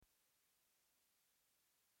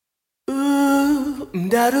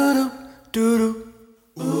da do do do do.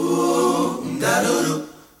 Ooh, da do do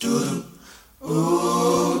do do.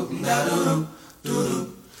 Ooh, da do do do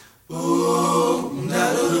do. Ooh,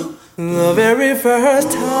 da do do. The very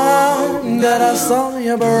first time that I saw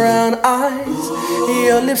your brown eyes,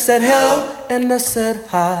 your lips said hello and I said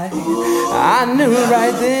hi. I knew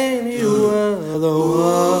right then you were the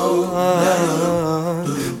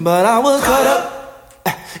one. But I was caught up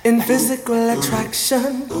in physical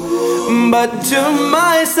attraction, but to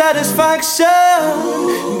my satisfaction,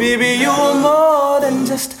 baby, you were more than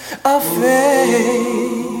just a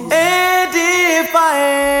face. And if I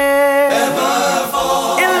ever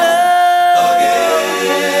fall in love again,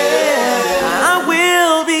 I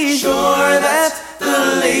will be sure that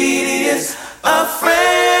the lady is a friend.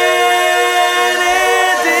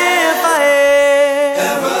 And if I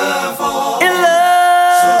ever fall in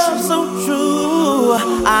love so true,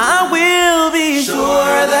 I will be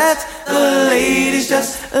sure that the lady's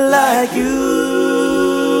just like you.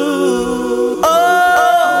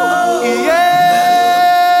 Oh, yeah.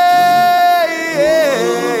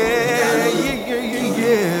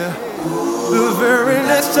 The very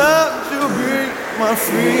next time you'll break my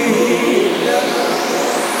freedom.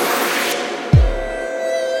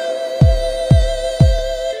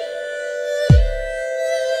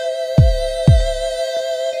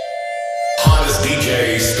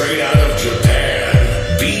 DJ straight out of Japan,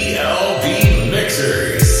 BLB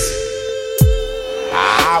Mixers.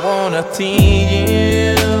 I wanna tease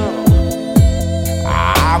you,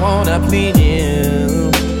 I wanna please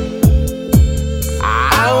you,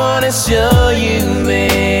 I wanna show you,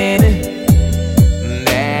 baby,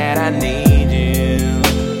 that I need you.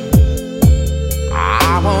 I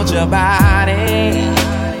want your body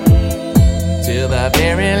till the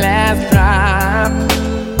very last drop.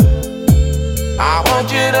 I want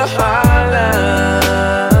you to holler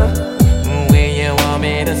when you want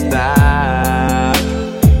me to stop.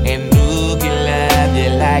 And who can love you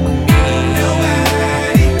like me?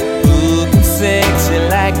 Nobody. Who can sex you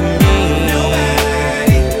like me?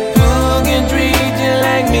 Nobody. Who can treat you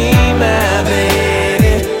like me, my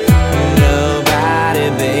baby? Nobody,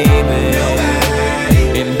 baby. Nobody.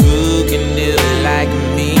 And who can do it like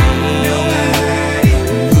me? Nobody.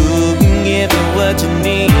 Who can give you what you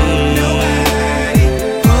need? Nobody.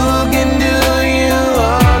 Who can do you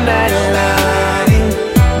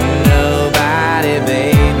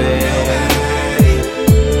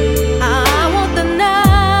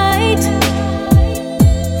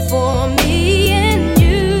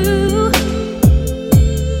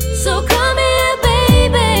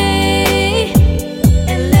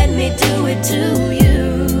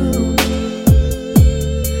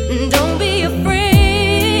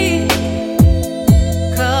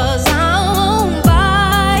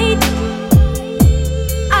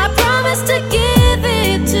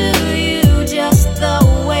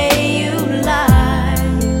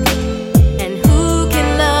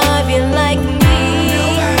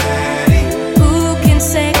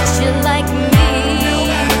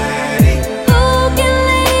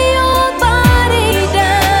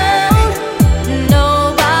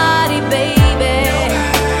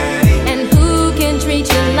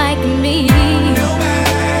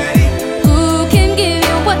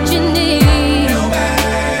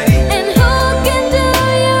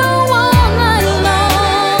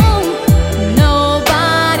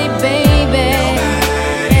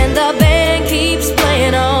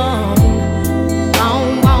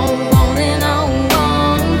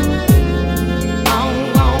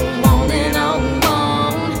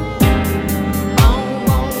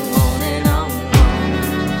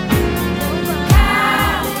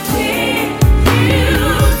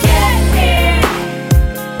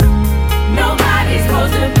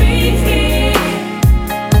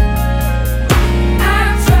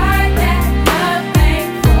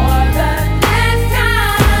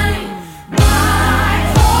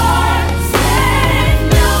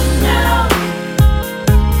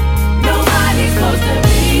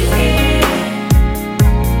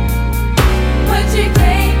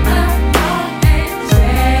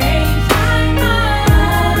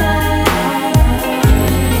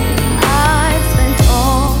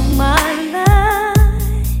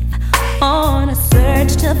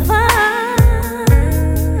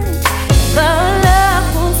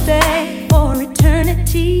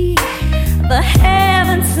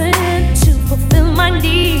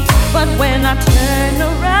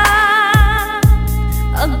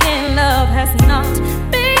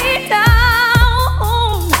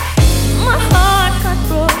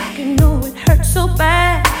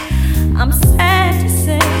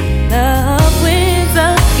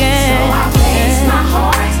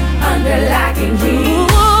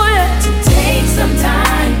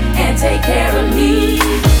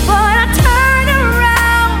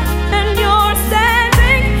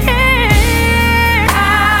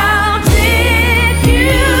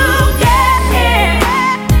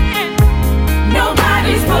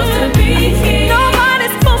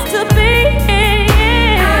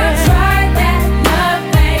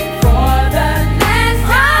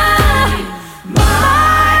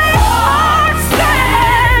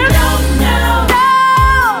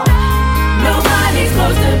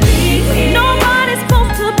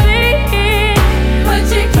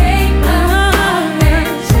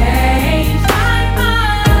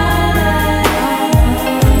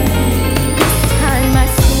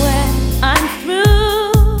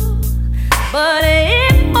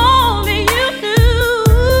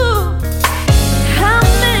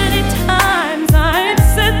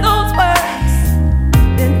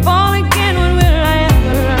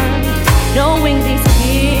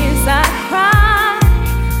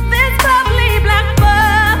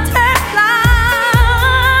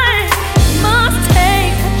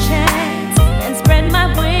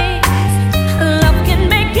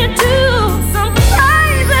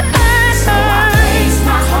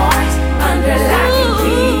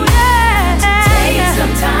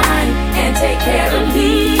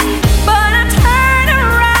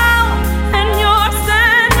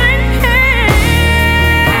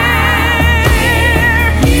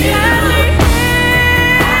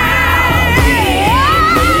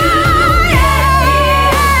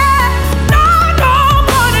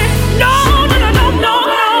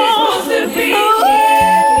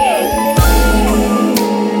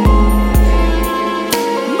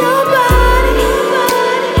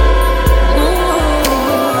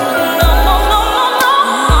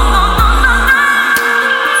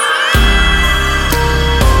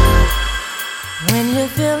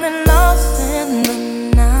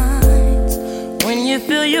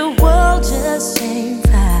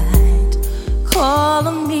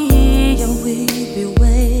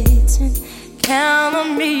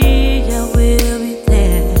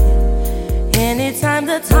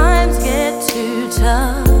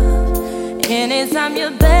anytime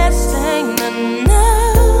your best ain't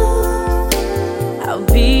enough, I'll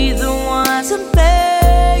be the one to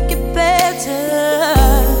make it better.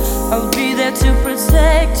 I'll be there to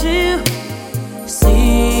protect you,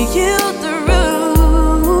 see you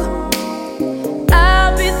through.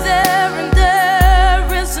 I'll be there and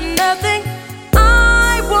there is nothing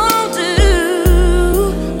I won't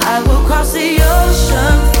do. I will cross the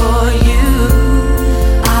ocean for you.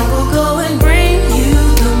 I will go and bring you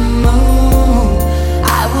the moon.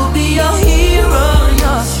 I will be your hero,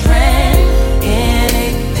 your strength,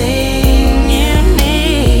 anything you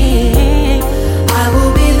need. I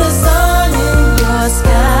will be the sun in your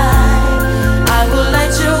sky. I will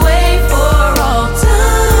light your way for all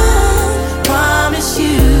time. Promise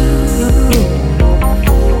you,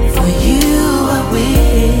 for you I will.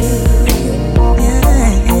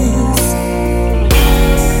 Yes.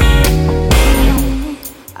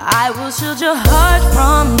 I will shield your heart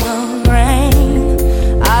from the rain.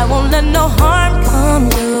 I won't let no harm come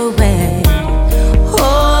your way.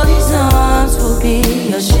 Oh, these arms will be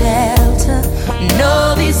your shelter. No,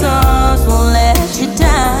 these arms won't let you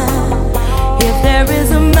down. If there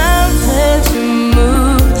is a mountain to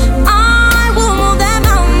move, I will move that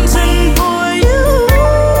mountain for you.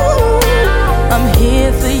 I'm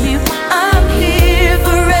here for you. I'm here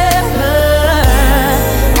forever.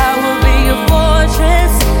 I will be your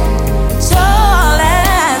fortress, tall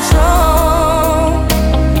and strong.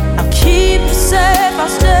 I'll keep you safe. I'll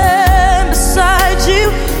stand beside you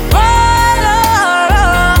right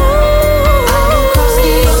along. I will cross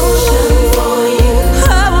the ocean for you.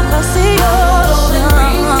 I will cross the ocean.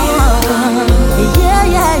 Yeah,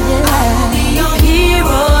 yeah, yeah. I will be your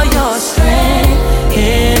hero, your strength,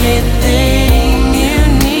 anything you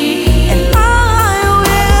need. And I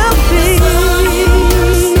will be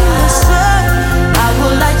the sun. I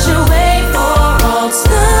will light your way for all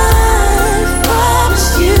time. Promise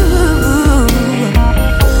you,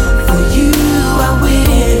 for you I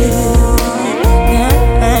will.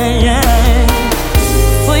 Yeah, yeah.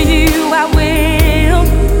 For you I will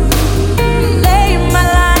lay my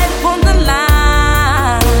life on the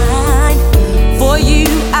line. For you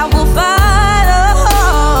I will fight.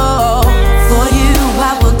 Oh, for you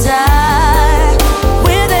I will die.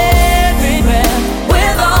 With every breath,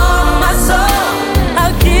 with all my soul,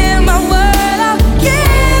 I'll give my word, I'll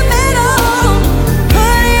give it all.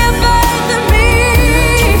 Put your faith in me,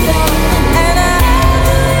 and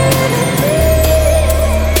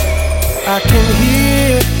I can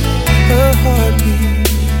hear her heartbeat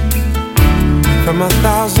from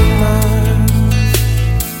 1,000 miles.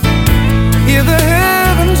 Hear the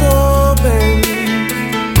heavens open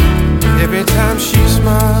every time she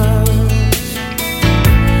smiles.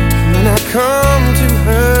 When I come to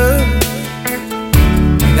her,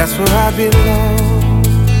 that's where I belong.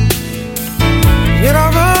 Yet I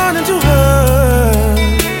run into her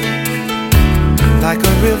like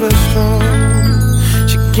a river strong.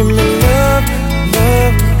 She give me love,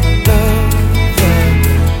 love, love, love,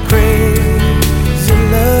 crazy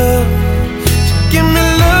love. She give me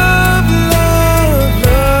love, love,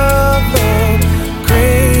 love, love,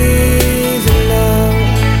 crazy love.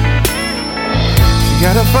 She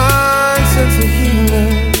got a fine sense of humor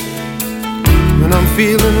when I'm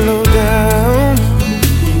feeling low down.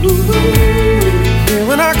 Yeah,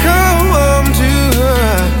 when I come home to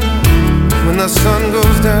her, when the sun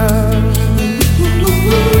goes down.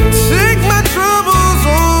 Take my troubles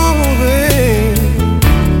away,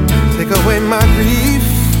 take away my grief,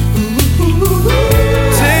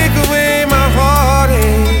 take away my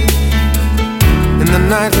heartache in the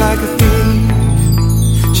night like a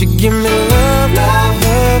thief. She give me love, love,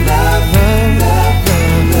 love, love, love, love,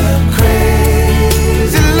 love,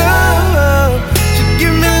 crazy love. She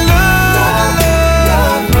give me love, love,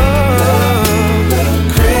 love, love,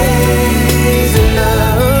 crazy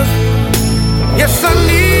love. Yes, I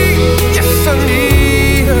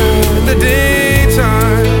need her in the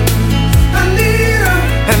daytime. I need her,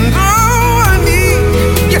 and oh, I need,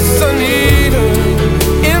 yes, I need her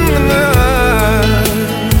in the night.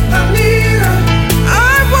 I need her.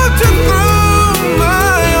 I want to throw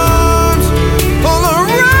my arms all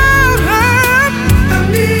around her. I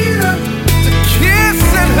need her to kiss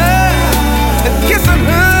and hug and kiss and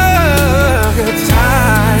hug at a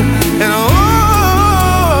time. And oh.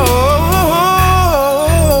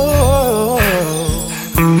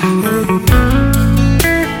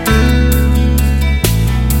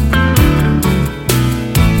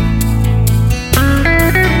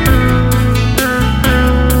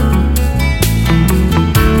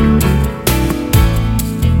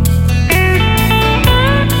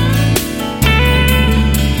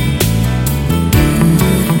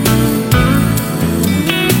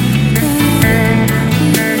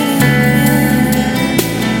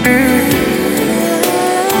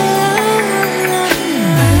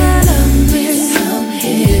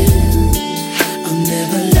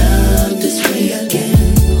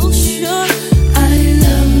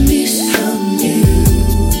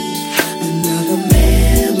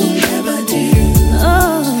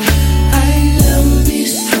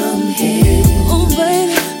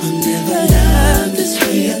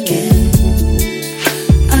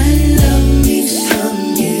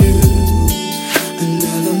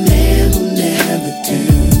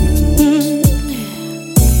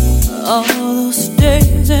 All those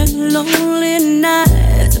days and lonely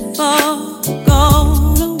nights have all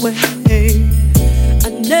gone away. I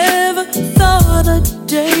never thought the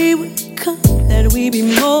day would come that we'd be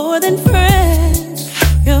more than friends.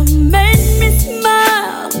 You made me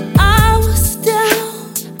smile, I was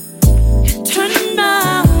down. You turned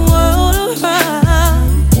my world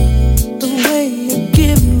around. The way you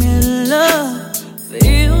give me love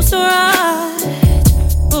feels right.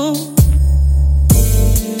 Ooh.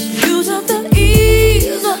 You took the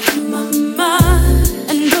ease off my mind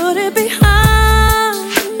and put it behind.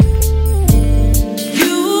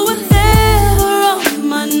 You were there on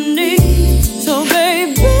my knees, so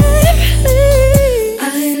baby, please. I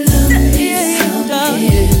love you so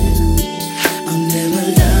dear. I'll never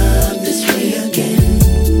love this way again.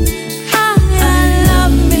 I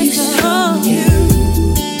love me from you.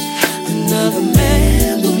 Another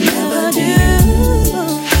man will never do.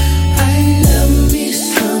 I love me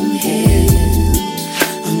some him.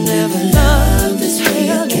 I'll never love this way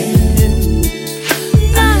again.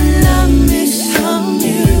 I love me some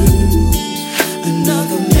you.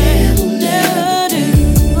 Another man will never do.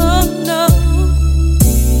 Oh no.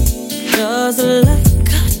 Just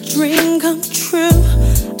like a dream come true,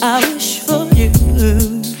 I wish for you.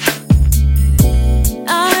 I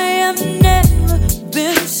have never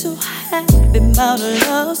been so happy about a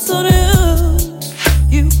love so new.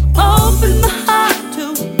 You opened my heart to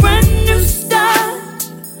a brand new start.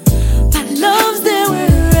 My love's there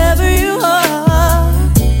wherever you are.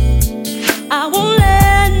 I won't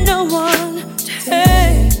let no one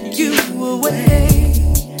take you away.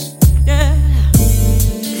 Yeah.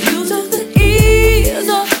 You took the ease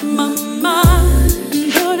off my mind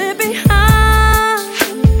and put it behind.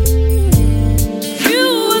 You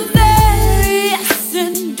were there, yes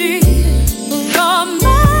indeed, for all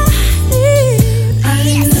my needs. I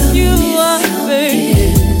love you are,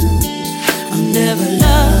 baby. I'll never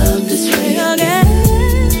love this way again.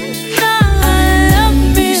 I love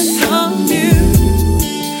me some you.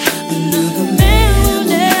 Another man will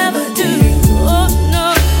never do. Oh no.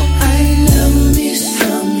 I love me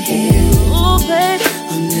some him. Oh baby,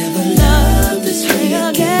 I'll never love this way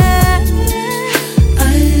again. I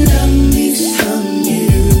love me some you.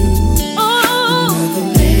 Oh, another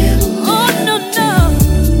man will never no, no.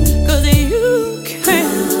 'Cause you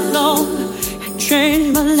came along and changed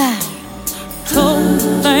my life. Told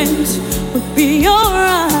things would be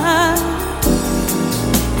alright,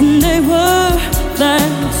 and they were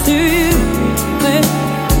thanks to you, baby.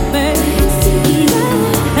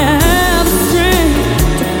 And I have the strength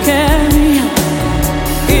to carry on.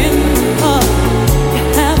 In my heart, you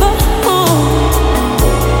have a home,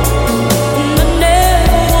 and I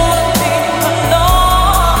never wanna be alone.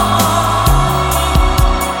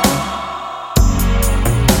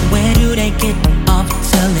 Where do they get off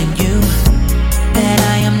telling you that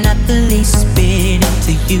I am not the least bit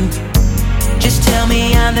into you? Just tell me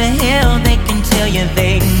how the hell they can tell you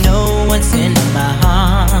they know what's in my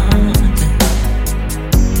heart.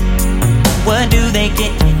 What do they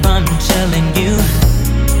get from telling you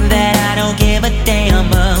that I don't give a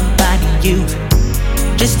damn about you?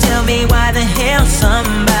 Just tell me why the hell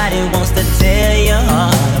somebody wants to tear your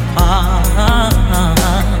heart apart.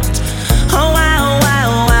 Oh, why, oh, why,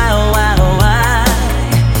 oh, why, oh, why, oh, why?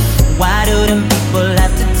 Why do them people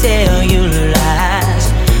have to tell you lies?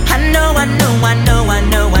 I know, I know, I know, I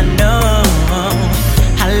know, I know.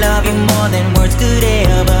 I love you more than words could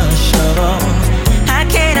ever show. I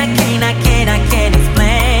can't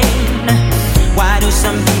explain. Why do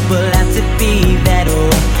some people have to be that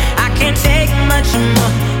way? I can't take much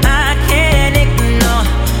more. I can't ignore.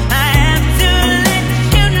 I have to let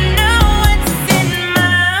you know what's in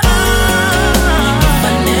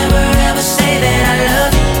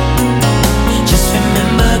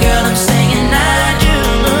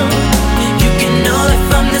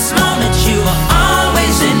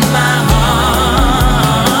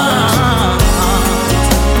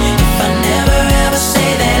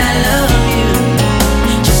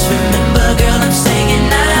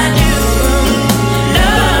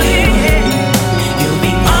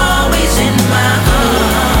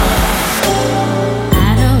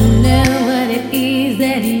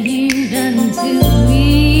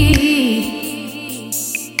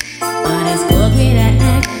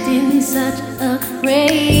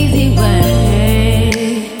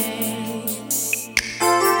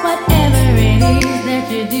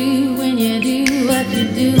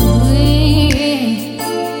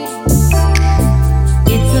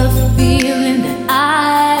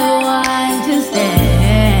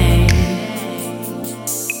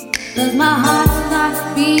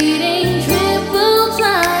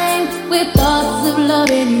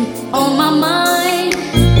you on my mind.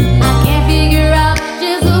 I can't figure out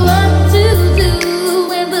just what to do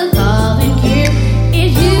when the calling here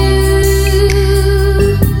is you.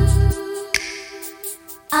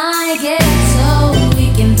 I get so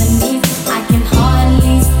weak in the knees, I can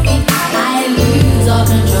hardly speak. I lose all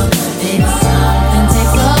control. Then something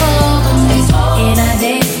takes over me. In a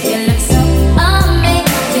day, you look so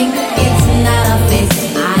amazing. It's not a face.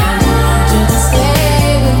 I want you to stay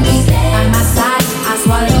with me. By my side, I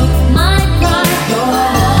swallow my pride. Your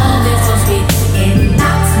love is so sweet. It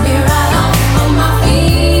knocks me right off on my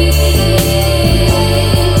feet.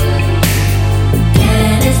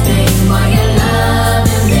 Can't explain why your love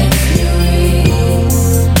is makes me weak.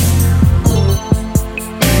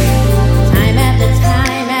 Time after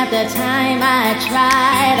time, I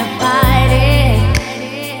try to fight it.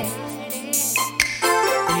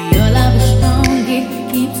 Your love is strong, it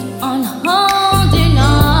keeps on holding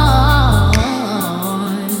on.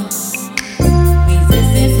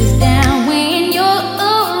 Resistance is down when you're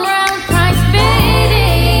around, price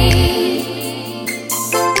fading.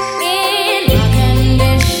 In my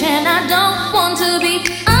condition, I don't want to be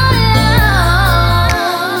alone.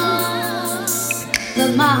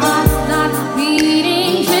 'Cause my heart starts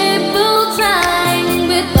beating triple time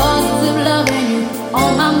with thoughts of loving you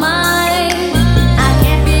on my mind. I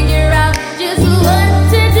can't figure out just what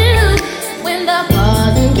to do when the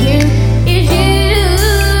calling here is you.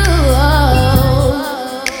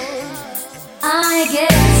 I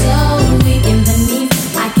get so weak in the knees,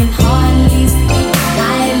 I can hardly speak.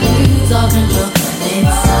 I lose all control. Then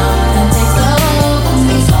something takes over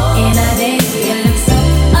me. In a day, you look so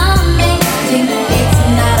amazing. It's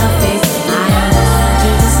not a face. I want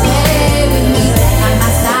you to stay with me. By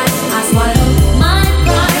my side, I swallow my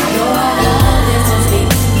pride. Your love is so sweet.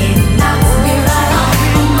 It knocks me right off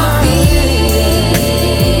on my feet.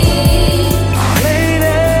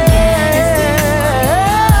 Lady,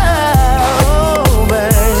 oh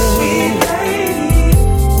baby, sweet lady,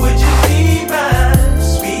 would you be my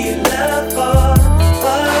sweet love for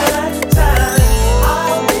a lifetime?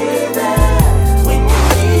 I'll be there when you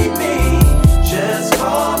need me. Just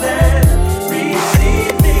call and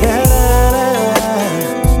receive me.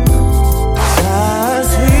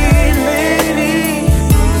 Sweet lady,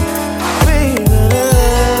 baby.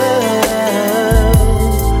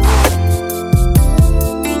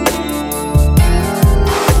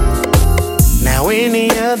 Now any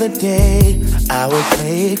other day I would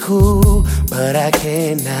play it cool, but I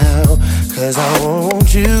can't now, 'cause I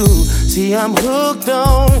want you. See, I'm hooked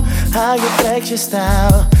on how you flex your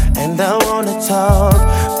style, and I wanna talk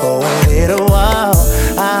for a little while.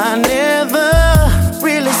 I never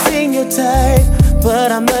really seen your type,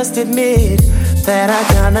 but I must admit that I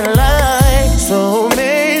kinda like. So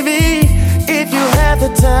maybe if you have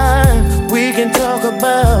the time, we can talk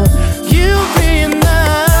about you being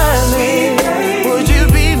mine. Would you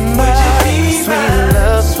be my sweet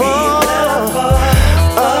love for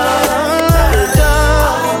a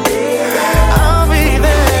lifetime? I'll be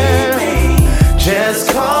there. Just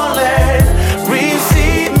call and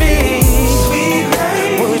receive me.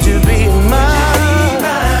 Would you be my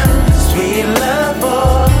sweet love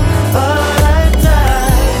for a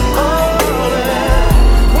lifetime? Oh,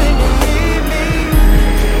 when you need me.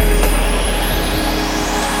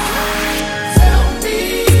 Tell me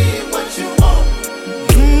what you want.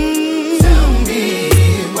 Tell me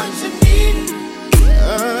what you need.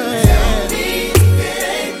 Tell me it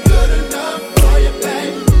ain't good enough for you,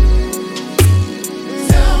 babe.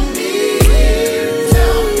 Tell me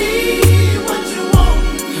what you want.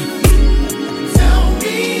 Tell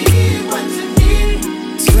me what you need.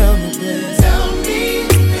 Tell me, babe. Tell me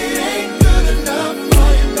it ain't good enough for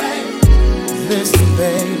you, babe. Listen,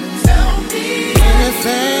 babe. Tell me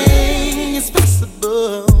anything is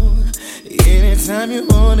possible. Anytime you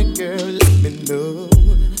want it, girl, let me know.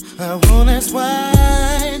 I won't ask why,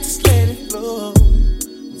 just let it flow.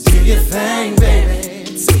 Do your thing, baby,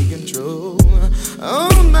 take control.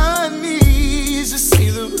 On my knees, just say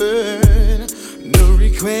the word. No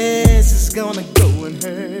request is gonna go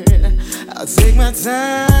unheard. I'll take my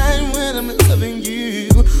time when I'm loving you.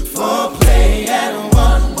 Foreplay at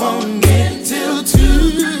 1, won't get till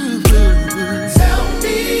 2. Tell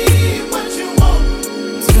me what you want.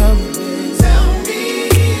 Tell me, babe. Tell me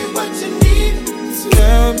what you need.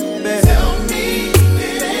 Tell me, babe. Tell me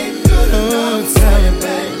it ain't good enough. Tell me,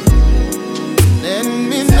 babe. Let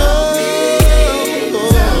me know.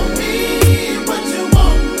 Tell me what you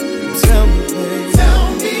want. Tell me, babe. Tell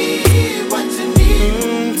me what you need.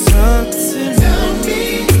 Talk to me. Tell me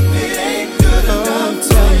it ain't good enough.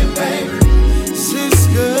 Tell me, babe.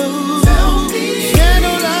 Cisco.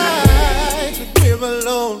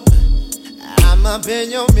 I'm up in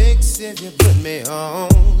your mix if you put me on.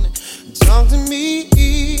 Talk to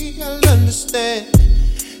me, I'll understand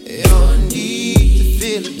your need to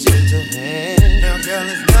feel a gentle hand. Now, girl,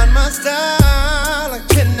 it's not my style, I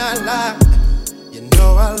cannot lie. You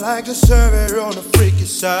know I like to serve it on the freaky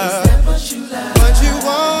side. Is that what you like? What you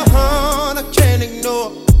want, I can't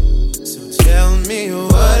ignore. So tell me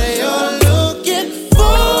what you're looking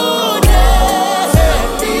for now.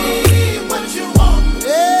 Tell me what you want.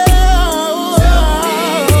 Tell me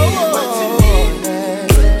what you need.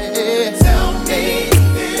 Tell me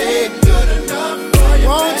it ain't good enough for you.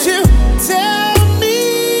 Won't you tell me?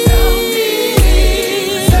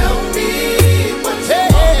 Tell me what you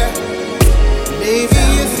want. Maybe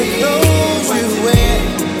it's the clothes you wear,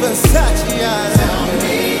 Versace eyes. Tell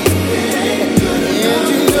me it ain't good enough. And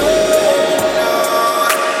you know.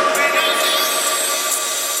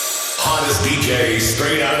 Hottest DJ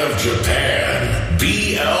straight out of Japan,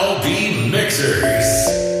 BLB Mixers.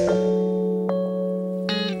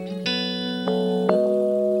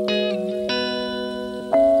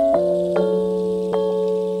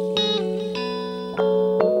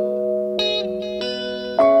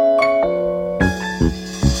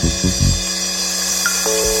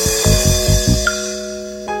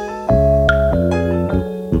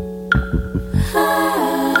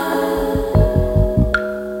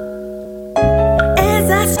 As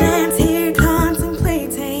I stand here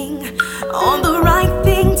contemplating on the right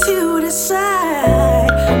thing to decide,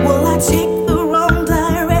 will I take the wrong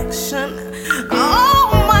direction?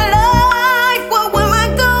 All my life, where will I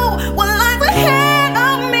go? What lies ahead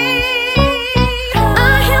of me?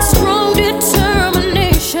 I have strong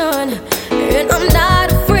determination, and I'm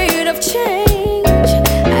not afraid of change.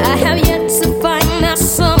 I have yet to find that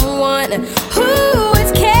someone who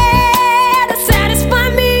is care to satisfy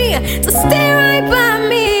me, to stay right by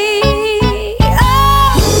me.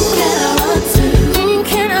 Oh, who can I run to? Who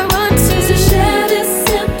can I run to share this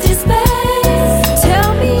empty space? Tell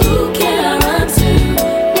me, who can I run to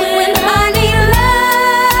when I need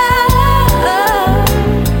love?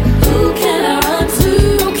 Who can I run to?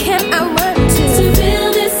 Who can I run to fill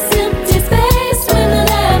this empty space with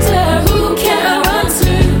laughter? Who can I run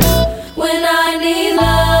to when I need love?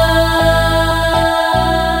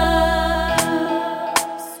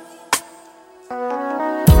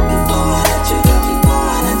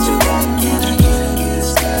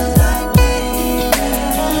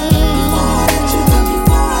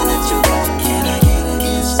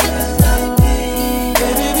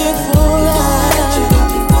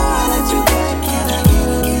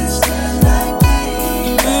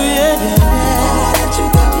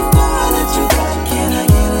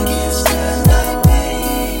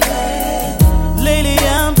 Lately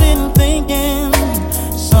I've been thinking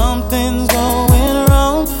something's going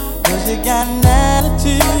wrong, 'cause you got an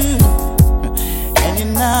attitude and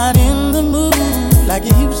you're not in the mood like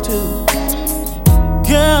you used to.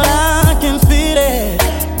 Girl, I can feel it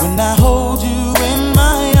when I hold you in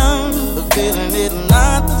my arms. The feeling is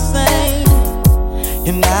not the same,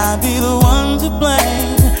 and I'll be the one to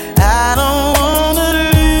blame. I don't wanna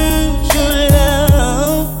lose your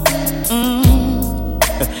love.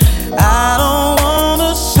 I don't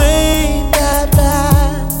wanna say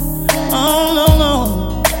bye-bye. Oh, no, no.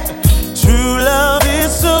 True love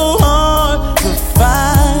is so hard to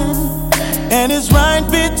find, and it's right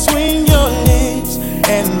between your lips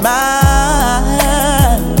and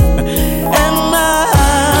mine. And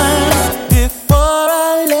mine. Before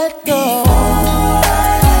I let go,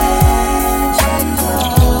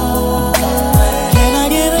 can I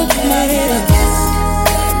get a kiss?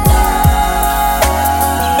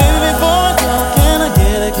 Baby, before I go, can I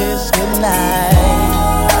get a kiss goodnight?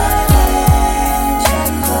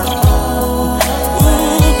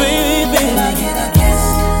 Ooh, baby, baby.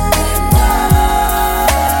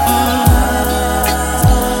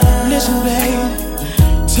 Listen, babe,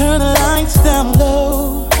 turn the lights down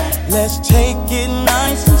low. Let's take it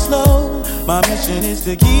nice and slow. My mission is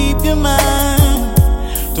to keep your mind.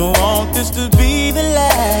 Don't want this to be the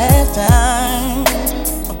last time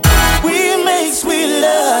we make sweet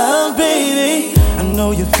love, baby. I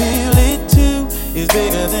know you feel it too. It's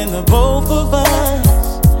bigger than the both of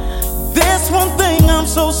us. There's one thing I'm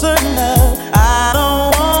so certain of. I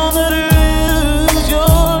don't wanna lose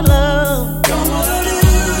your love. Don't wanna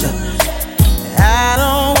lose you. I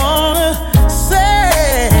don't wanna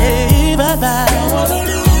say bye-bye. Don't wanna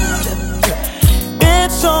lose you.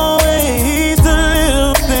 It's always the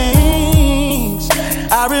little things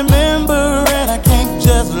I remember, and I can't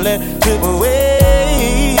just let slip away.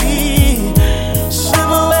 Slip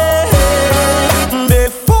away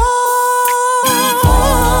before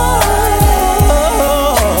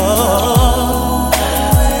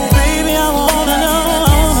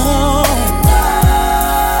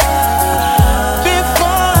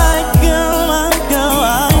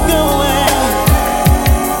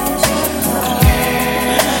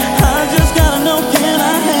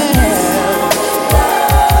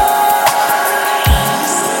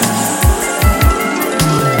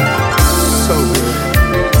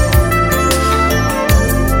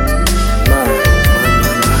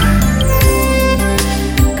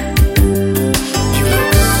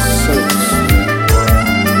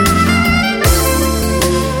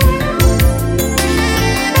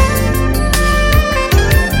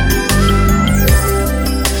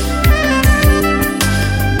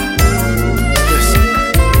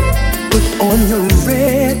on your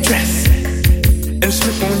red dress and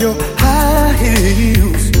slip on your high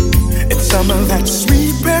heels. It's some of that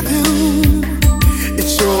sweet perfume. It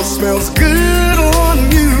sure smells good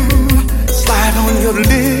on you. Slide on your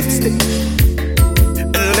lipstick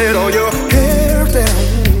and let all your hair down.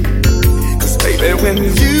 'Cause baby, when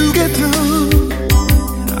you get through,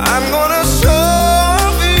 I'm gonna show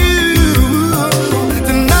you.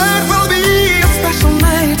 Tonight will be a special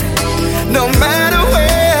night, no matter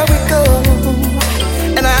where we go.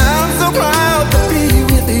 And I'm so proud to be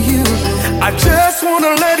with you. I just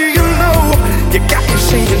wanna let you know, you got me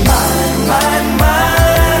saying mine, mine,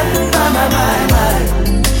 mine, mine, mine, mine, mine.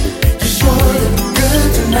 You sure look good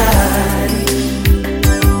tonight,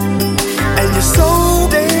 and you're so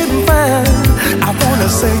damn fine. I wanna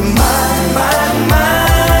say mine, mine,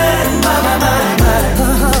 mine, mine, mine, mine,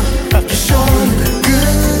 mine. You sure look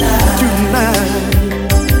good tonight.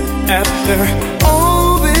 After all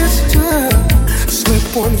this time, slip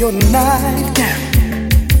on your nightgown,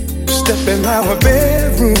 step in our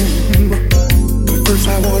bedroom. But first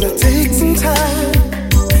I wanna take some time.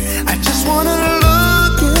 I just wanna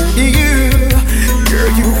look at you.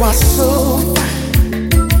 Girl, you are so fine,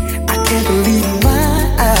 I can't believe my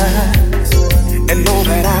eyes. And all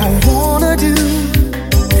that I wanna do,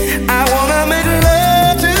 I wanna make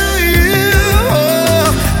love to you. Oh,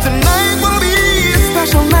 tonight will be a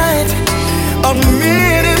special night, a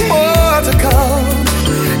minute more to come.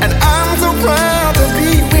 And I'm so proud to be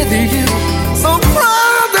with you, so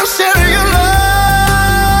proud to share your love.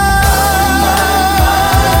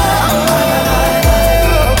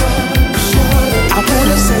 I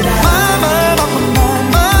wanna say that mama, mama,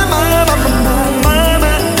 mama, mama,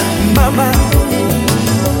 mama, mama.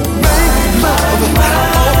 Make love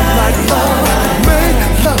all night long, make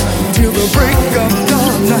love till the break of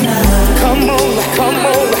dawn. Come on, come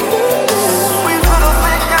on.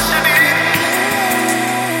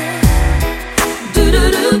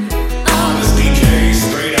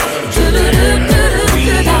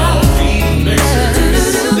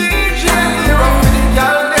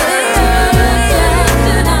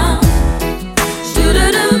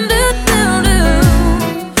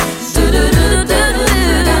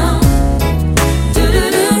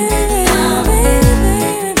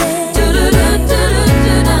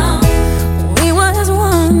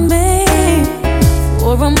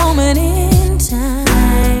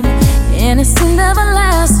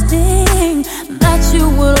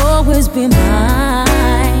 Be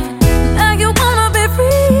mine. Now you wanna be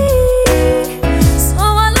free, so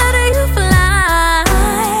I let you fly.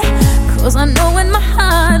 'Cause I know in my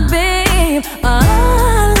heart, babe,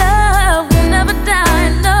 our love will never die.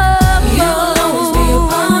 No, you'll always be a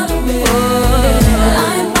part of me.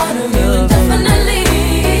 I'm part of you, definitely.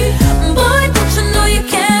 Boy, don't you know you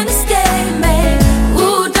can't escape me?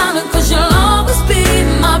 Ooh, darling, 'cause you'll always be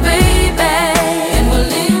my baby. And we'll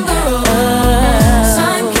linger on.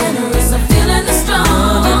 Time can erase a feeling that's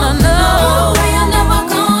strong. And I know you're never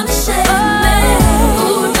gonna shake me.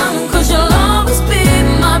 Ooh, darling, 'cause you'll always be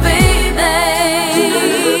my baby.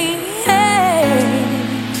 Hey.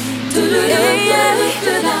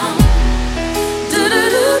 Do-do-do-do-do-down.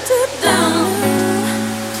 Do-do-do-do-down.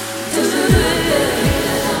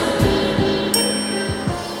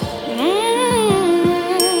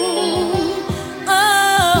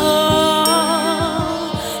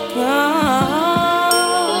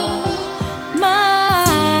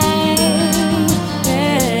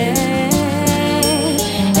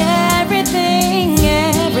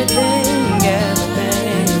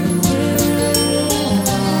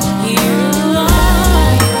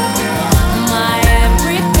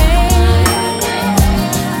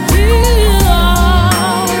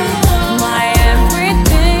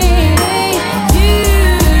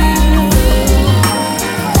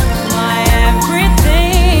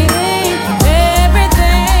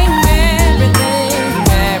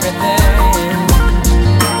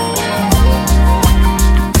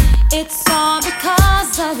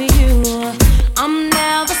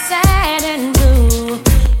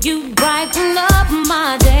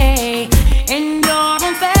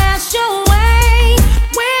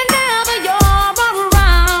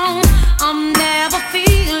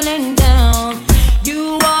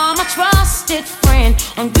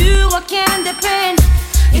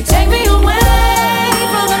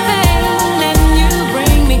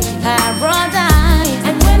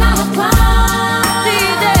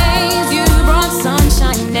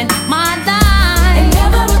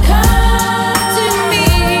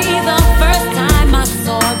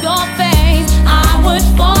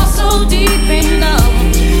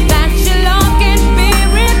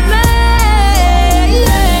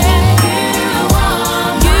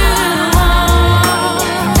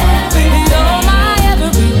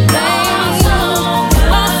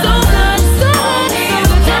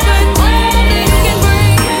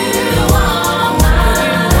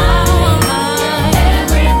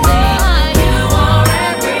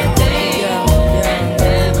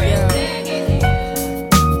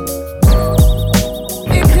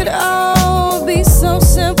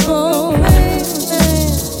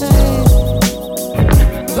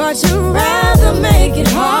 you'd rather make it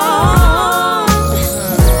hard.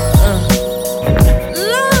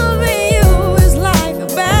 Loving you is like a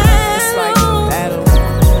battle,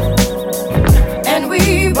 and we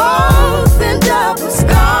both end up with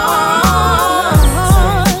scars.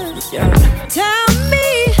 Tell me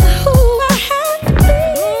who I have to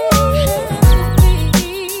be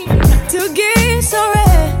to get so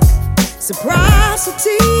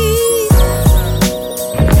reciprocity.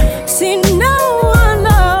 See, no one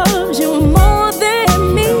loves you more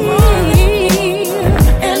than me,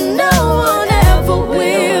 and no one ever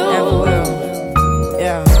will.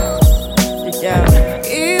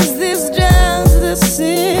 Is this just a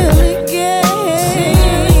silly game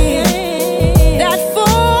that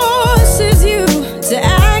forces you to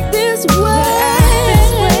act this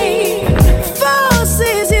way?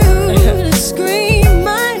 Forces you to scream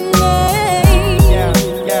my name,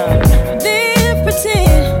 then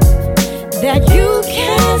pretend that you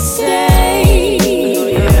can't stay.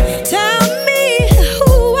 Tell me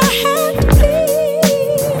who I have to be.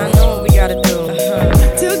 I know what we gotta do.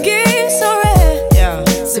 To get so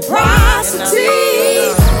reciprocity.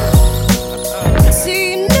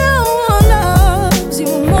 See, no one loves you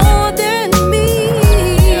more than me,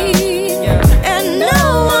 and no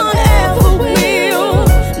one ever will.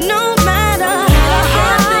 No matter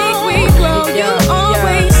how I think we grow, you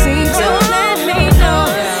always seem to let me know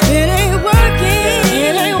it ain't working.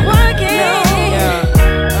 It ain't working.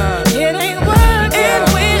 It ain't working.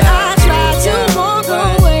 When I try to walk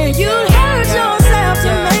away, you hurt yourself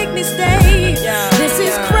to make me stay. This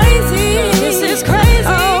is crazy. This is crazy.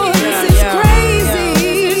 Oh, this is crazy.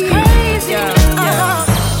 This is crazy.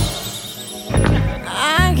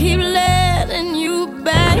 I keep letting you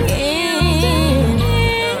back in.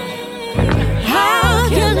 How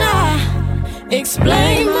can I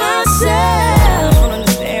explain myself? Don't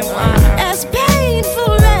understand why. As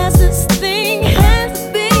painful as this thing has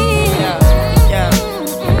been,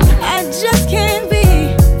 I just can't be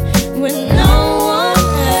with no one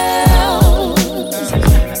else.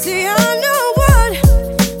 See, I know what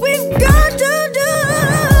we've got to do.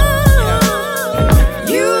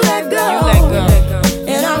 You let go,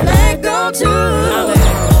 and I let go too.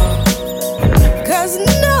 'Cause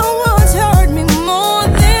no one's hurt me more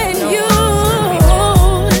than you,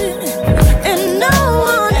 and no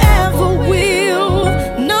one ever will.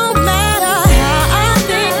 No matter how I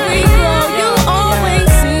think we grow, you always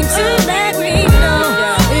seem to let me know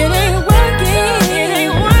it ain't working. It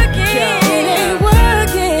ain't working. It ain't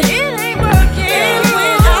working. It ain't working. And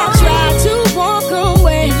when I try to walk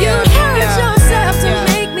away, you hurt yourself to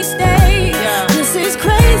make me stay. This is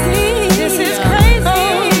crazy. This is crazy.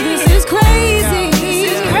 Oh, this is crazy. This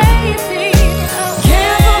is crazy.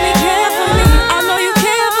 Care for me, care for me. I know you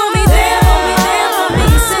care for me, there for me, there for me.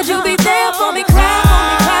 You said you'd be there for me, cry for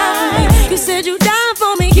me, cry for me. You said you'd die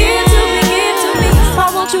for me, give to me, give to me. Why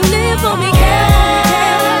won't you live for me, care for me,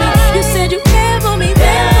 care for me? You said you care for me,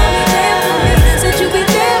 there for me, there for me. Said you'd be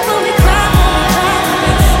there for me, cry for me, cry for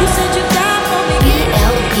me. You said you'd die for me.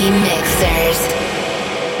 BLB Mixers.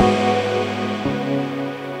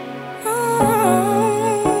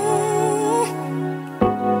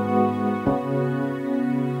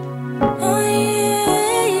 Oh,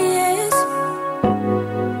 yes.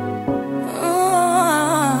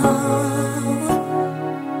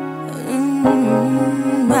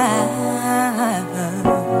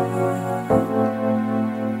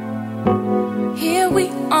 Here we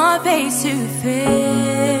are face to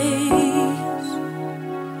face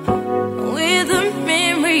with the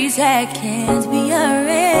memories that can't be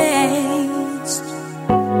erased.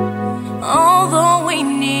 Although we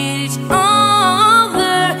need each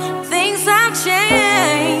other, things have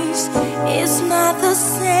changed. It's not the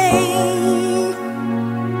same.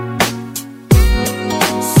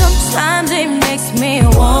 Sometimes it makes me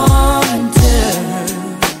wonder,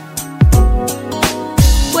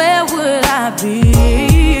 where would I be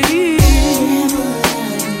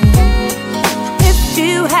if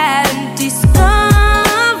you hadn't discovered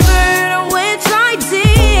which I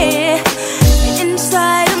did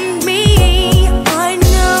inside of me? I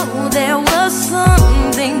know there was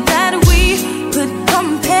something that we could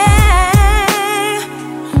compare.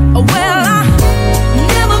 Well, I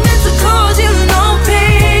never meant to cause you no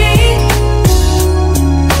pain.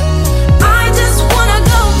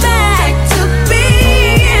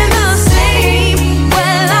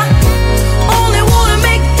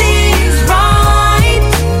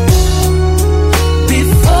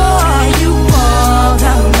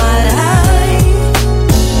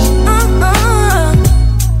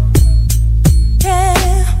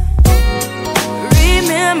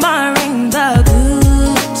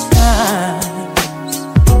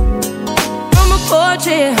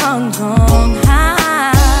 torture hung on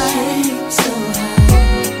high.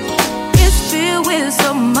 It's filled with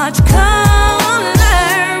so much color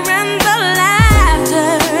and the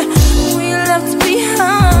laughter we left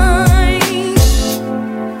behind.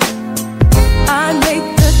 I made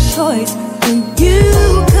the choice when you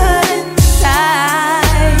couldn't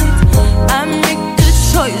decide. I made the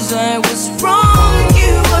choice, I was wrong,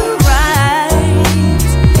 you were right.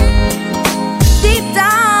 Deep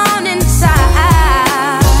down inside,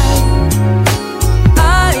 I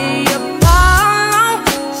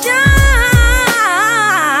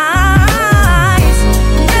apologize.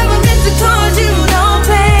 Never meant to cause you no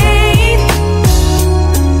pain.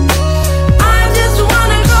 I just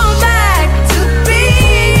wanna go back to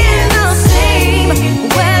being the same.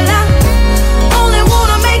 Well, I only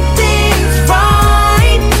wanna make things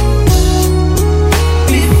right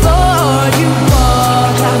before you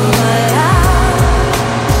walk out my life.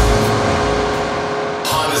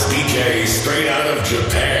 Hottest DJ straight out of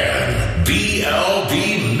Japan. BLB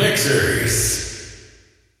Mixers.